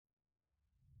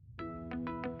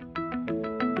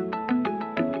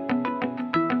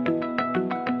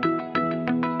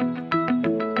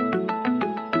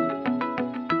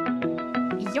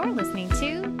You're listening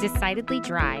to Decidedly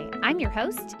Dry. I'm your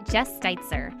host, Jess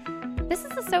Steitzer. This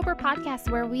is a sober podcast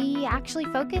where we actually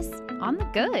focus on the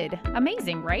good.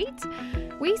 Amazing, right?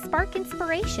 We spark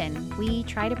inspiration, we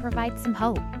try to provide some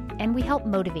hope, and we help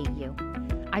motivate you.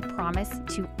 I promise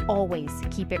to always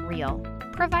keep it real,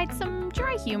 provide some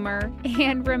dry humor,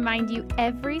 and remind you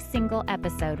every single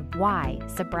episode why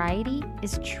sobriety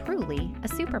is truly a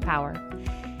superpower.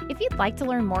 If you'd like to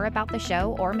learn more about the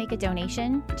show or make a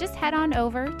donation, just head on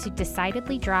over to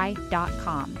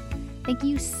decidedlydry.com. Thank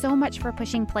you so much for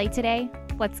pushing play today.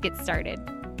 Let's get started.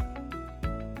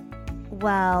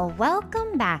 Well,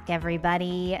 welcome back,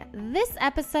 everybody. This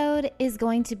episode is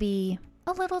going to be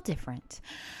a little different.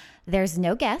 There's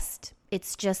no guest.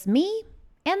 It's just me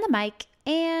and the mic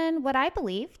and what I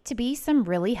believe to be some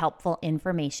really helpful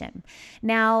information.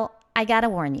 Now, I gotta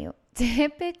warn you,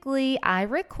 typically I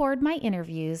record my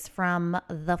interviews from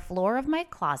the floor of my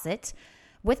closet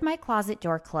with my closet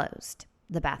door closed,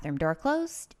 the bathroom door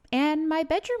closed, and my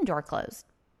bedroom door closed,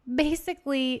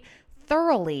 basically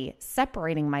thoroughly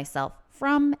separating myself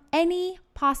from any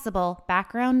possible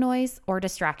background noise or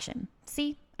distraction.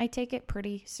 See, I take it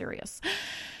pretty serious.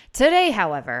 Today,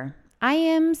 however, I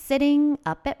am sitting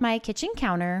up at my kitchen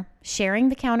counter, sharing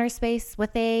the counter space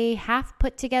with a half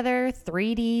put together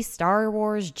 3D Star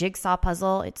Wars jigsaw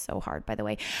puzzle. It's so hard, by the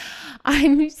way.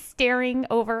 I'm staring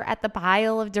over at the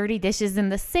pile of dirty dishes in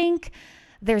the sink.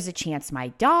 There's a chance my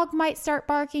dog might start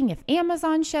barking if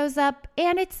Amazon shows up,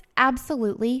 and it's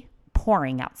absolutely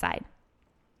pouring outside.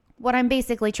 What I'm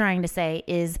basically trying to say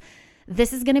is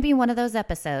this is going to be one of those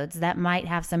episodes that might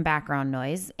have some background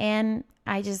noise, and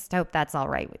I just hope that's all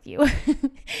right with you.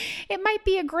 It might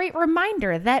be a great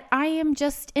reminder that I am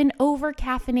just an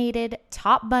over-caffeinated,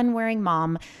 top bun-wearing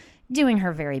mom doing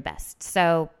her very best.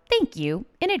 So thank you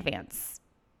in advance.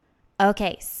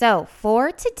 Okay, so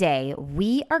for today,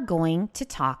 we are going to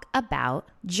talk about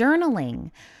journaling.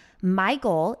 My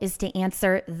goal is to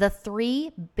answer the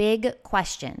three big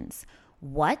questions: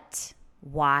 what,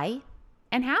 why,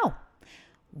 and how.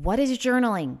 What is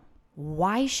journaling?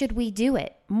 Why should we do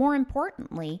it? More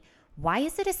importantly, why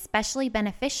is it especially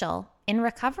beneficial in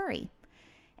recovery?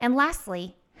 And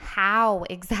lastly, how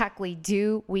exactly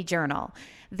do we journal?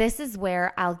 This is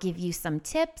where I'll give you some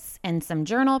tips and some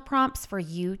journal prompts for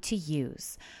you to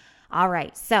use. All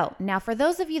right, so now for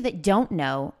those of you that don't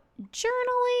know,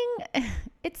 journaling,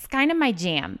 it's kind of my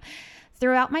jam.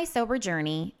 Throughout my sober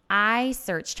journey, I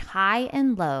searched high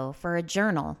and low for a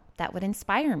journal that would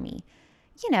inspire me.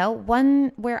 You know,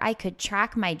 one where I could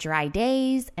track my dry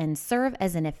days and serve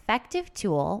as an effective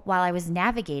tool while I was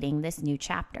navigating this new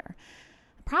chapter.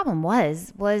 The problem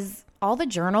was all the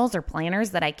journals or planners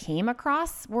that I came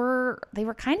across were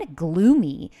kind of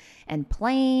gloomy and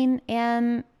plain,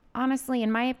 and honestly,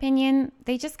 in my opinion,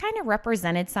 they just kind of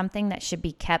represented something that should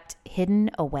be kept hidden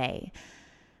away.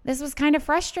 This was kind of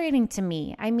frustrating to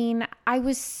me. I mean, I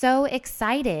was so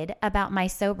excited about my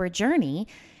sober journey,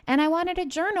 and I wanted a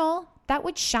journal that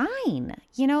would shine,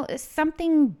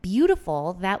 something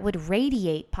beautiful that would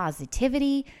radiate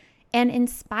positivity and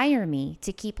inspire me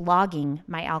to keep logging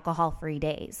my alcohol-free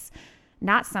days.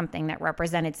 Not something that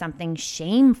represented something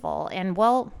shameful and,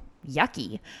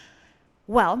 yucky.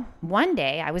 Well, one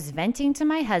day I was venting to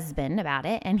my husband about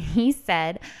it, and he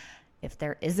said, "If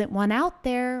there isn't one out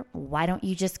there, why don't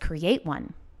you just create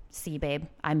one?" See, babe,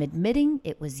 I'm admitting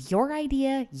it was your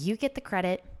idea. You get the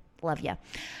credit. Love you.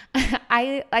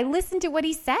 I listened to what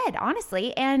he said,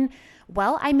 honestly, and,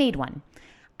 I made one.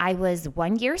 I was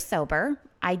 1 year sober.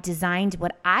 I designed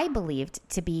what I believed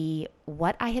to be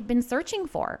what I had been searching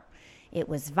for. It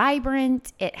was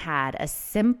vibrant. It had a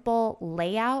simple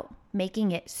layout,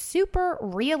 making it super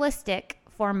realistic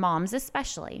for moms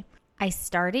especially. I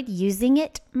started using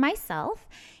it myself,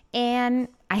 and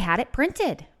I had it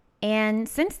printed. And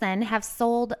since then have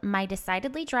sold my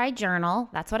Decidedly Dry journal,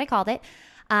 that's what I called it,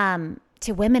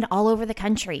 to women all over the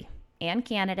country and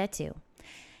Canada too.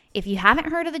 If you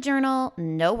haven't heard of the journal,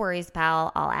 no worries,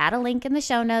 pal. I'll add a link in the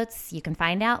show notes. You can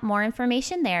find out more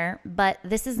information there, but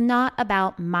this is not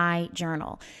about my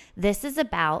journal. This is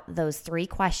about those three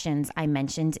questions I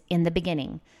mentioned in the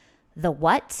beginning: the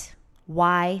what,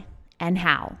 why, and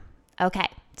how. Okay,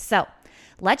 so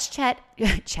let's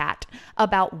chat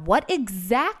about what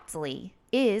exactly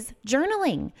is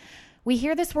journaling. We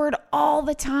hear this word all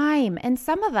the time, and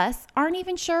some of us aren't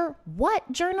even sure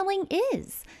what journaling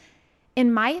is.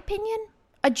 In my opinion,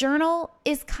 a journal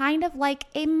is kind of like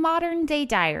a modern day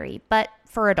diary, but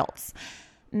for adults.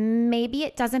 Maybe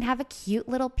it doesn't have a cute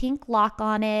little pink lock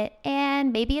on it,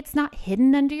 and maybe it's not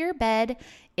hidden under your bed.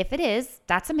 If it is,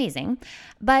 that's amazing.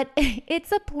 But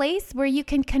it's a place where you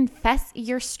can confess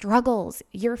your struggles,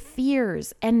 your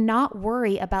fears, and not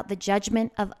worry about the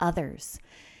judgment of others.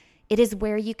 It is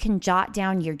where you can jot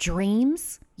down your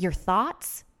dreams, your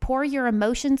thoughts, pour your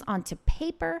emotions onto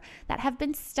paper that have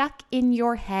been stuck in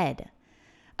your head.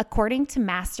 According to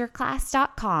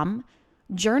masterclass.com,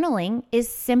 journaling is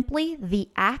simply the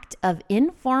act of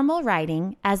informal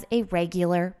writing as a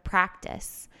regular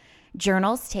practice.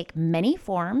 Journals take many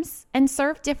forms and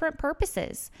serve different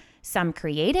purposes, some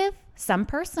creative, some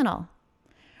personal.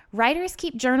 Writers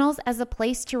keep journals as a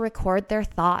place to record their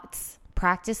thoughts,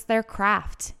 practice their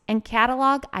craft, and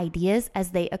catalog ideas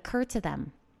as they occur to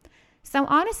them. So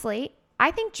honestly,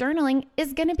 I think journaling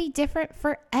is going to be different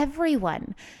for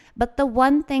everyone. But the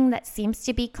one thing that seems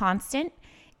to be constant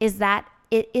is that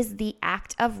it is the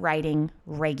act of writing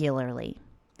regularly.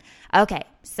 Okay,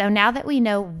 so now that we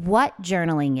know what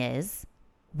journaling is,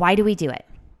 why do we do it?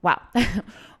 Wow,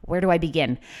 where do I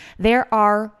begin? There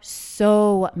are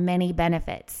so many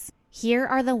benefits. Here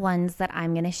are the ones that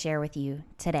I'm going to share with you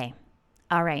today.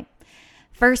 All right,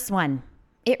 first one,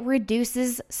 it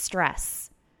reduces stress.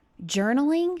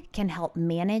 Journaling can help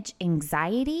manage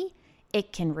anxiety.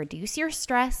 It can reduce your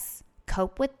stress,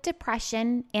 cope with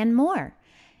depression, and more.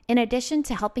 In addition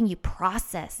to helping you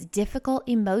process difficult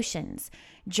emotions,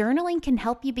 journaling can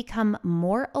help you become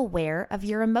more aware of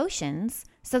your emotions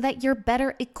so that you're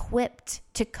better equipped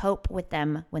to cope with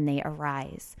them when they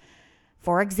arise.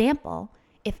 For example,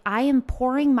 if I am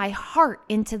pouring my heart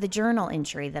into the journal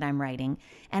entry that I'm writing,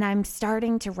 and I'm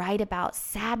starting to write about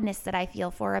sadness that I feel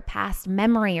for a past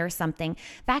memory or something,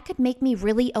 that could make me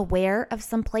really aware of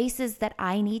some places that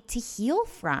I need to heal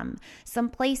from, some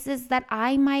places that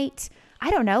I might,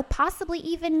 possibly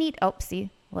even need. Oh,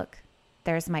 see, look,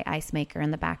 there's my ice maker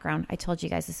in the background. I told you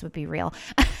guys this would be real.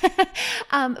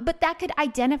 But that could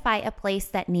identify a place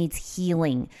that needs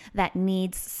healing, that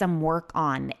needs some work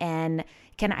on, and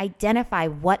can identify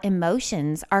what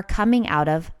emotions are coming out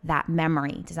of that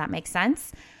memory. Does that make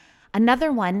sense?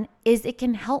 Another one is it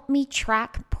can help me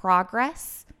track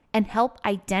progress and help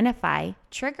identify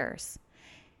triggers.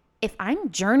 If I'm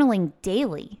journaling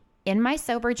daily in my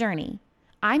sober journey,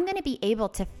 I'm going to be able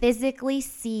to physically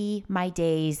see my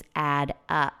days add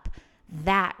up.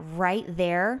 That right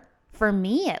there, for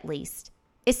me at least,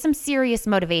 is some serious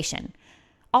motivation.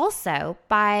 Also,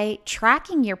 by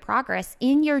tracking your progress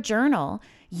in your journal,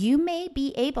 you may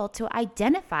be able to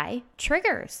identify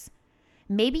triggers.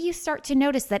 Maybe you start to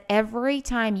notice that every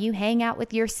time you hang out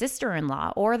with your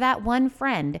sister-in-law or that one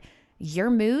friend, your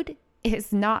mood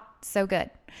is not so good.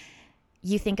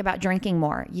 You think about drinking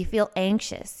more. You feel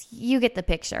anxious. You get the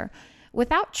picture.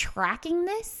 Without tracking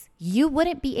this, you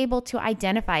wouldn't be able to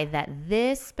identify that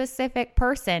this specific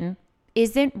person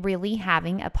isn't really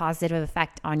having a positive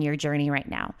effect on your journey right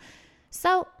now.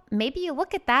 So maybe you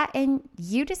look at that and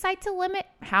you decide to limit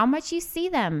how much you see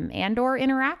them and or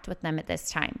interact with them at this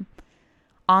time.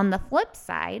 On the flip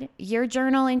side, your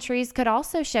journal entries could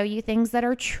also show you things that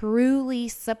are truly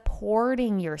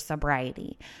supporting your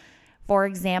sobriety. For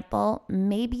example,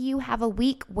 maybe you have a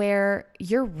week where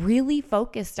you're really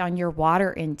focused on your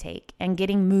water intake and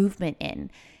getting movement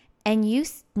in, and you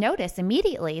notice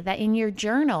immediately that in your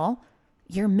journal,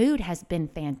 your mood has been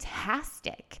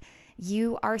fantastic.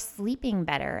 You are sleeping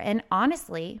better and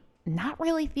honestly, not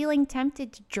really feeling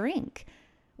tempted to drink.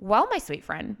 Well, my sweet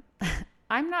friend,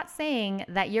 I'm not saying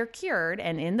that you're cured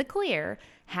and in the clear.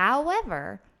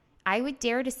 However, I would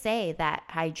dare to say that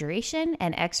hydration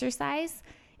and exercise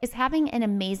is having an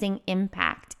amazing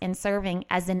impact and serving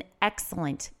as an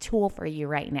excellent tool for you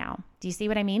right now. Do you see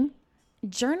what I mean?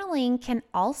 Journaling can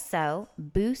also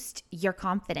boost your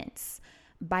confidence.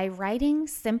 By writing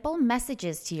simple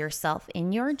messages to yourself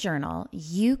in your journal,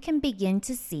 you can begin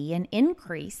to see an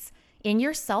increase in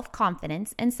your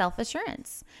self-confidence and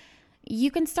self-assurance.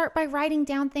 You can start by writing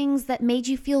down things that made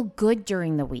you feel good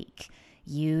during the week.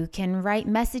 You can write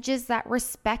messages that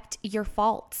respect your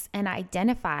faults and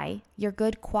identify your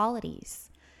good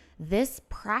qualities. This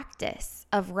practice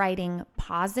of writing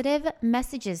positive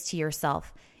messages to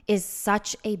yourself is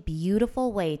such a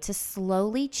beautiful way to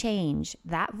slowly change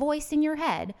that voice in your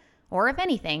head, or if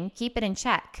anything, keep it in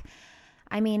check.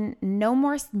 I mean, no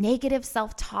more negative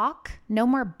self-talk, no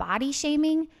more body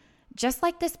shaming. Just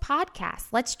like this podcast,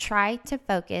 let's try to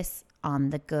focus on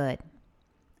the good.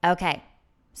 Okay,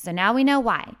 so now we know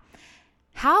why.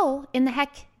 How in the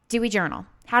heck do we journal?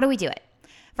 How do we do it?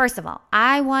 First of all,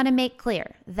 I want to make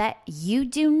clear that you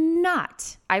do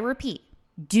not, I repeat,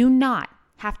 do not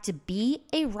have to be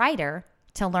a writer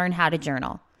to learn how to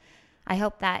journal. I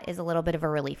hope that is a little bit of a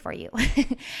relief for you.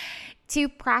 To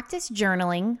practice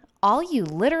journaling, all you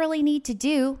literally need to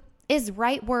do is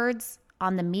write words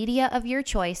on the media of your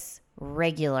choice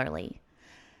regularly.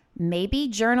 Maybe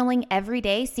journaling every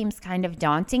day seems kind of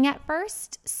daunting at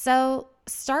first, so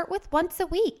start with once a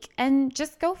week and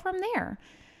just go from there.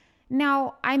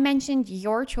 Now, I mentioned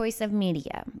your choice of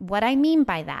media. What I mean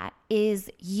by that is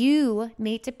you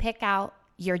need to pick out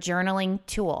your journaling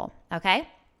tool, okay?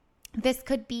 This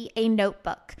could be a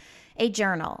notebook, a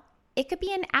journal. It could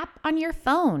be an app on your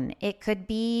phone. It could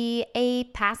be a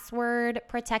password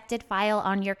protected file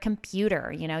on your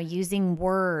computer, using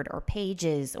Word or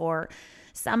Pages or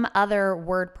some other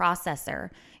word processor.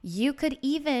 You could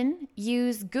even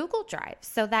use Google Drive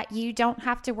so that you don't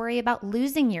have to worry about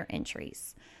losing your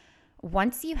entries.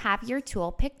 Once you have your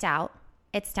tool picked out,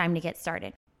 it's time to get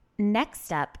started.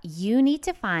 Next up, you need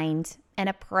to find an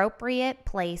appropriate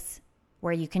place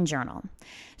where you can journal.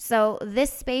 So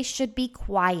this space should be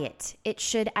quiet. It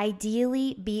should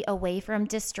ideally be away from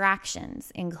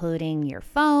distractions, including your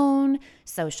phone,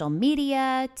 social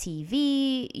media,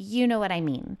 TV, you know what I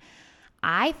mean.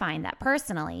 I find that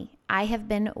personally, I have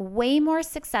been way more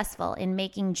successful in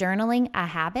making journaling a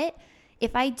habit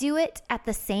if I do it at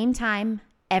the same time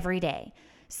every day.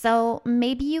 So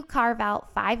maybe you carve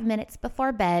out 5 minutes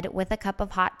before bed with a cup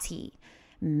of hot tea.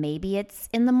 Maybe it's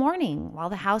in the morning while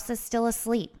the house is still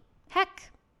asleep.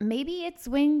 Heck, maybe it's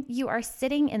when you are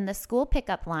sitting in the school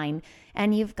pickup line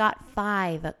and you've got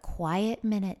 5 quiet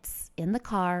minutes in the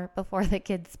car before the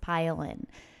kids pile in.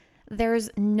 There's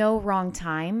no wrong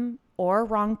time or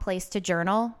wrong place to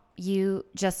journal. You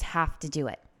just have to do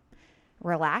it.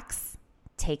 Relax,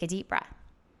 take a deep breath.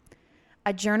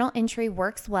 A journal entry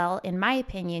works well, in my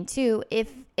opinion, too,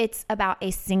 if it's about a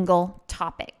single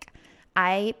topic.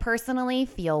 I personally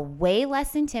feel way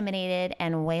less intimidated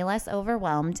and way less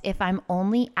overwhelmed if I'm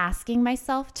only asking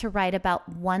myself to write about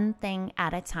one thing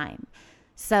at a time.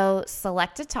 So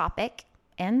select a topic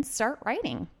and start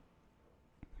writing.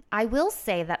 I will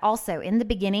say that also in the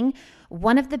beginning,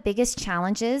 one of the biggest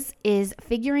challenges is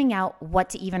figuring out what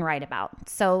to even write about.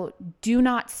 So do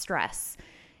not stress.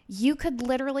 You could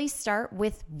literally start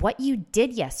with what you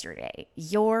did yesterday,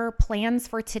 your plans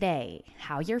for today,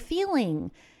 how you're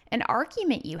feeling, an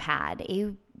argument you had,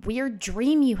 a weird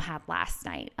dream you had last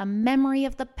night, a memory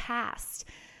of the past.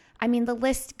 I mean, the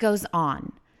list goes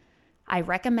on. I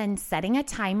recommend setting a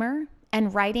timer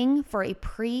and writing for a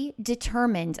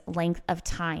predetermined length of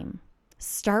time.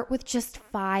 Start with just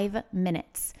 5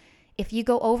 minutes. If you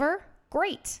go over,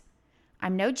 great.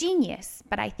 I'm no genius,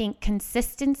 but I think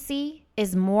consistency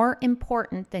is more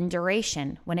important than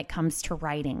duration when it comes to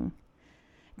writing.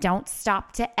 Don't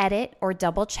stop to edit or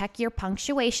double check your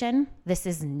punctuation. This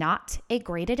is not a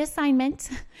graded assignment.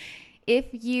 If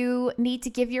you need to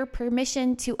give your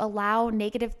permission to allow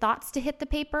negative thoughts to hit the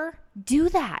paper, do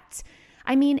that.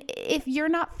 I mean, if you're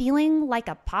not feeling like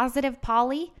a positive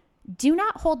Polly, do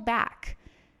not hold back.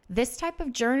 This type of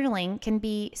journaling can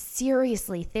be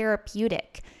seriously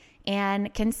therapeutic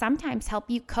and can sometimes help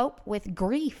you cope with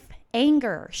grief,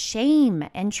 anger, shame,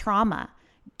 and trauma.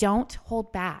 Don't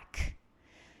hold back.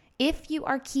 If you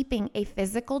are keeping a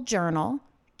physical journal,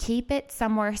 keep it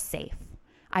somewhere safe.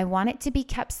 I want it to be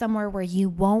kept somewhere where you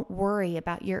won't worry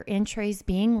about your entries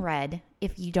being read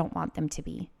if you don't want them to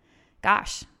be.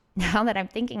 Gosh, now that I'm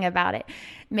thinking about it,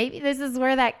 maybe this is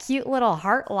where that cute little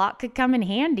heart lock could come in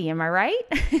handy. Am I right?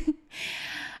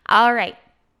 All right.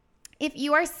 If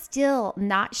you are still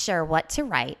not sure what to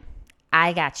write,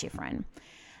 I got you, friend.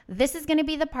 This is going to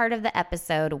be the part of the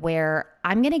episode where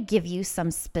I'm going to give you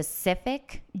some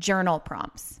specific journal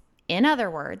prompts. In other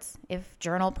words, if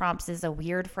journal prompts is a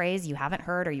weird phrase you haven't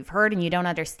heard or you've heard and you don't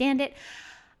understand it,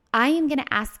 I am going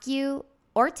to ask you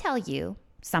or tell you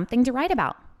something to write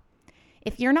about.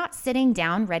 If you're not sitting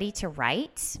down ready to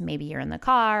write, maybe you're in the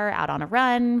car, out on a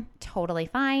run, totally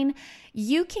fine.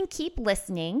 You can keep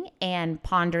listening and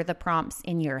ponder the prompts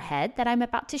in your head that I'm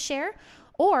about to share,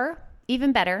 or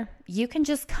even better, you can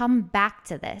just come back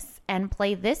to this and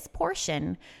play this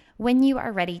portion when you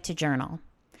are ready to journal.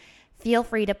 Feel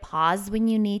free to pause when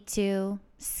you need to,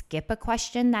 skip a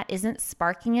question that isn't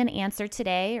sparking an answer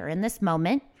today or in this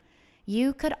moment.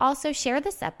 You could also share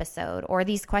this episode or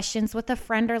these questions with a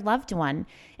friend or loved one.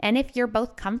 And if you're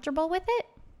both comfortable with it,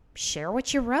 share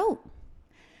what you wrote.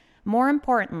 More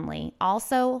importantly,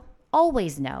 also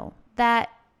always know that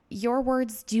your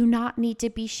words do not need to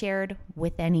be shared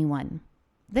with anyone.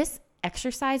 This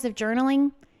exercise of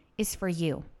journaling is for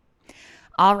you.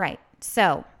 All right,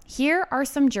 so here are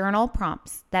some journal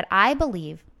prompts that I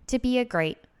believe to be a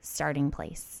great starting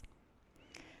place.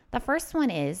 The first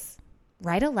one is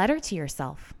write a letter to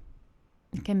yourself.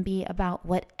 It can be about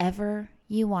whatever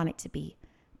you want it to be,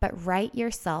 but write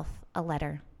yourself a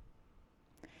letter.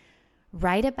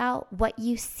 Write about what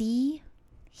you see,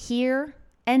 hear,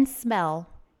 and smell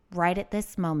right at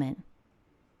this moment.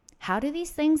 How do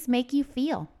these things make you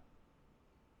feel?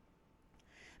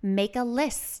 Make a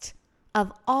list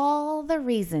of all the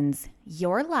reasons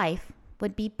your life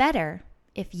would be better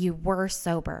if you were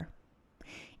sober.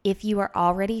 If you are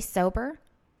already sober,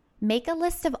 make a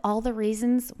list of all the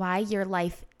reasons why your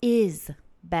life is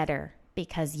better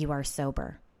because you are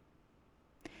sober.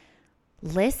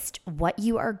 List what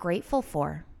you are grateful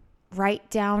for. Write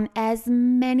down as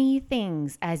many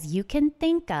things as you can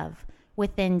think of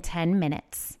within 10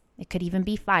 minutes. It could even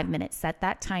be 5 minutes. Set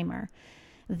that timer.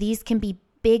 These can be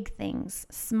big things,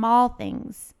 small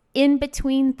things, in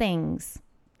between things.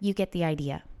 You get the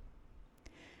idea.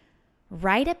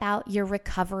 Write about your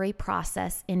recovery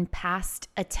process in past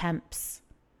attempts.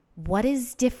 What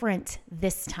is different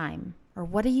this time? Or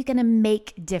what are you going to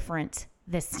make different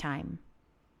this time?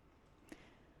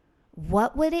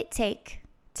 What would it take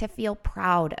to feel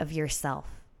proud of yourself?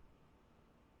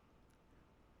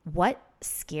 What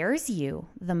scares you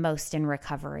the most in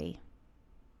recovery?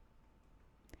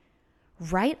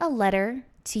 Write a letter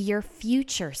to your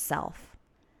future self.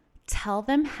 Tell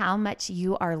them how much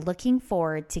you are looking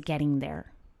forward to getting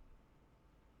there.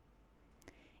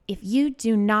 If you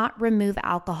do not remove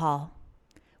alcohol,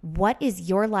 what is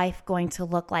your life going to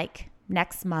look like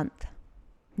next month,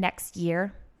 next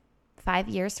year, 5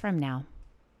 years from now?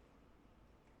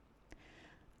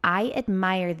 I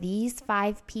admire these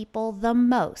 5 people the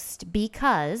most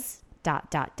because ...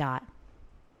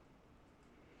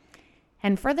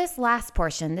 And for this last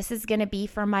portion, this is going to be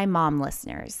for my mom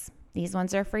listeners. These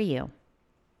ones are for you.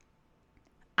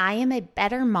 I am a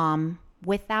better mom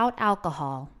without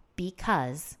alcohol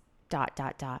because ...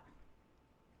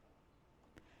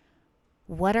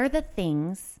 What are the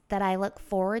things that I look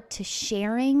forward to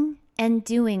sharing and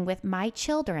doing with my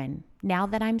children now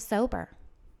that I'm sober?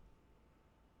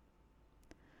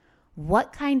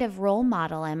 What kind of role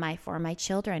model am I for my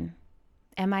children?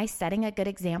 Am I setting a good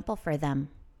example for them?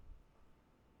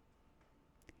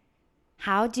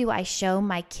 How do I show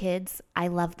my kids I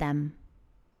love them?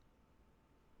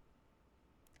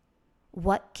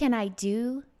 What can I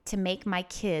do to make my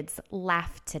kids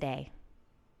laugh today?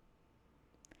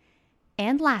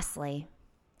 And lastly,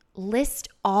 list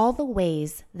all the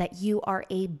ways that you are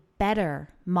a better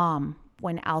mom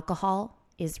when alcohol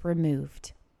is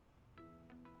removed.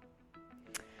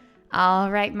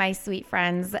 All right, my sweet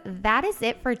friends, that is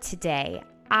it for today.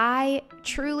 I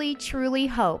truly, truly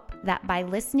hope that by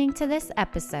listening to this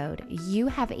episode, you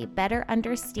have a better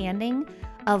understanding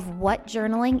of what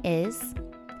journaling is,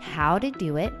 how to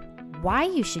do it, why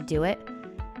you should do it,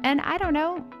 and I don't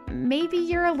know, maybe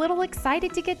you're a little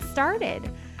excited to get started.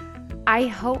 I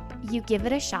hope you give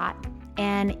it a shot,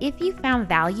 and if you found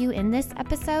value in this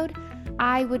episode,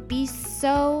 I would be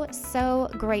so, so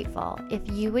grateful if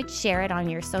you would share it on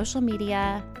your social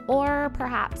media or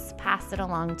perhaps pass it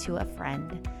along to a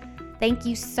friend. Thank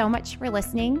you so much for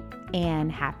listening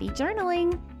and happy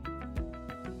journaling.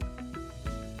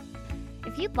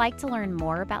 If you'd like to learn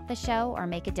more about the show or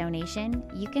make a donation,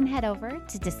 you can head over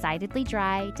to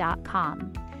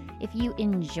decidedlydry.com. If you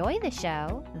enjoy the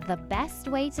show, the best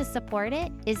way to support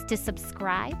it is to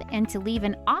subscribe and to leave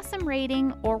an awesome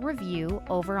rating or review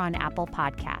over on Apple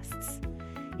Podcasts.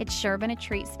 It's sure been a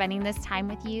treat spending this time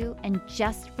with you, and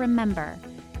just remember,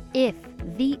 if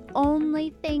the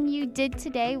only thing you did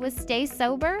today was stay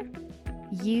sober,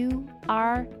 you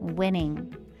are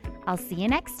winning. I'll see you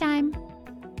next time.